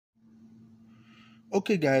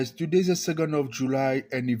Okay, guys, today is the 2nd of July.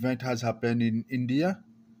 An event has happened in India,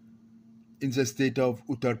 in the state of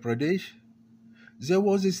Uttar Pradesh. There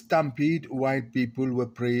was a stampede while people were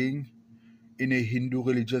praying in a Hindu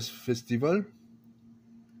religious festival.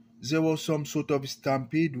 There was some sort of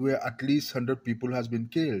stampede where at least 100 people has been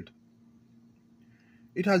killed.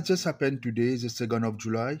 It has just happened today, the 2nd of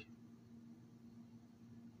July.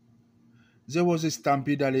 There was a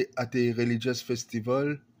stampede at a religious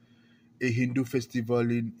festival, a Hindu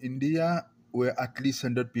festival in India, where at least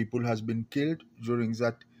 100 people has been killed during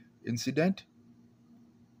that incident.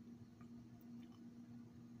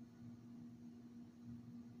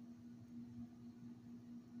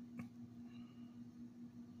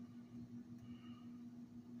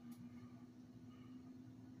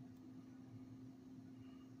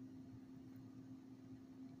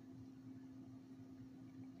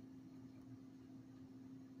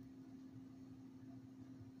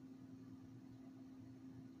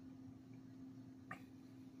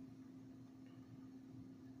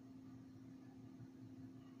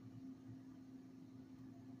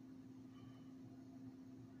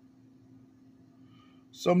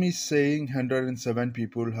 Some is saying 107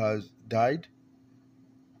 people has died.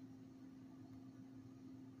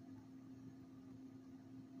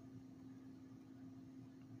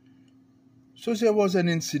 So there was an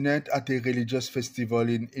incident at a religious festival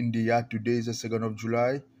in India today, the 2nd of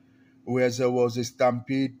July, where there was a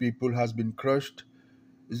stampede. People has been crushed.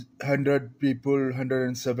 100 people,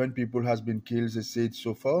 107 people has been killed, they said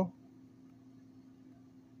so far.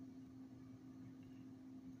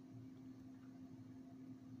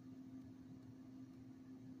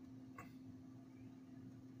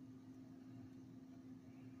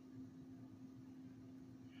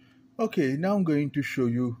 Okay, now I'm going to show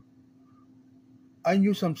you. I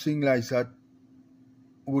knew something like that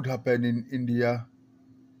would happen in India.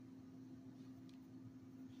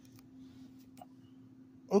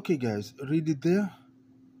 Okay, guys, read it there.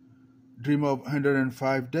 Dream of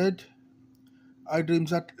 105 dead. I dreamed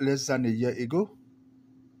that less than a year ago,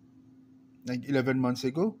 like 11 months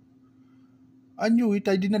ago. I knew it.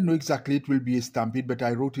 I did not know exactly it will be a stampede, but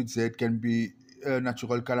I wrote it there. It can be a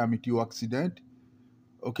natural calamity or accident.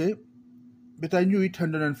 Okay, but I knew it.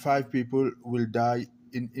 105 people will die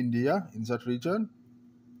in India, in that region,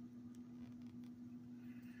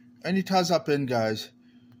 and it has happened, guys.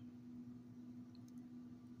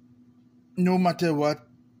 No matter what,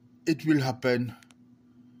 it will happen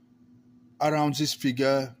around this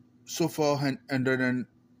figure. So far,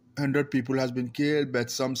 100 people has been killed,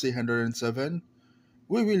 but some say 107.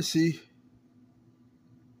 We will see.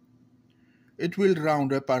 It will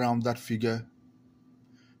round up around that figure,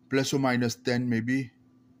 plus or minus 10 maybe.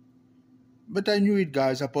 But I knew it,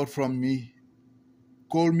 guys. Apart from me,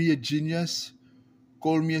 call me a genius,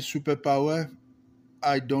 call me a superpower,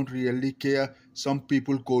 I don't really care. Some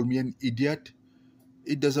people call me an idiot.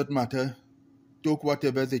 It doesn't matter. Talk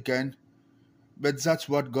whatever they can. But that's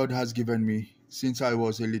what God has given me since I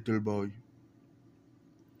was a little boy.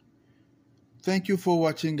 Thank you for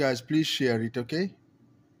watching, guys. Please share it, okay?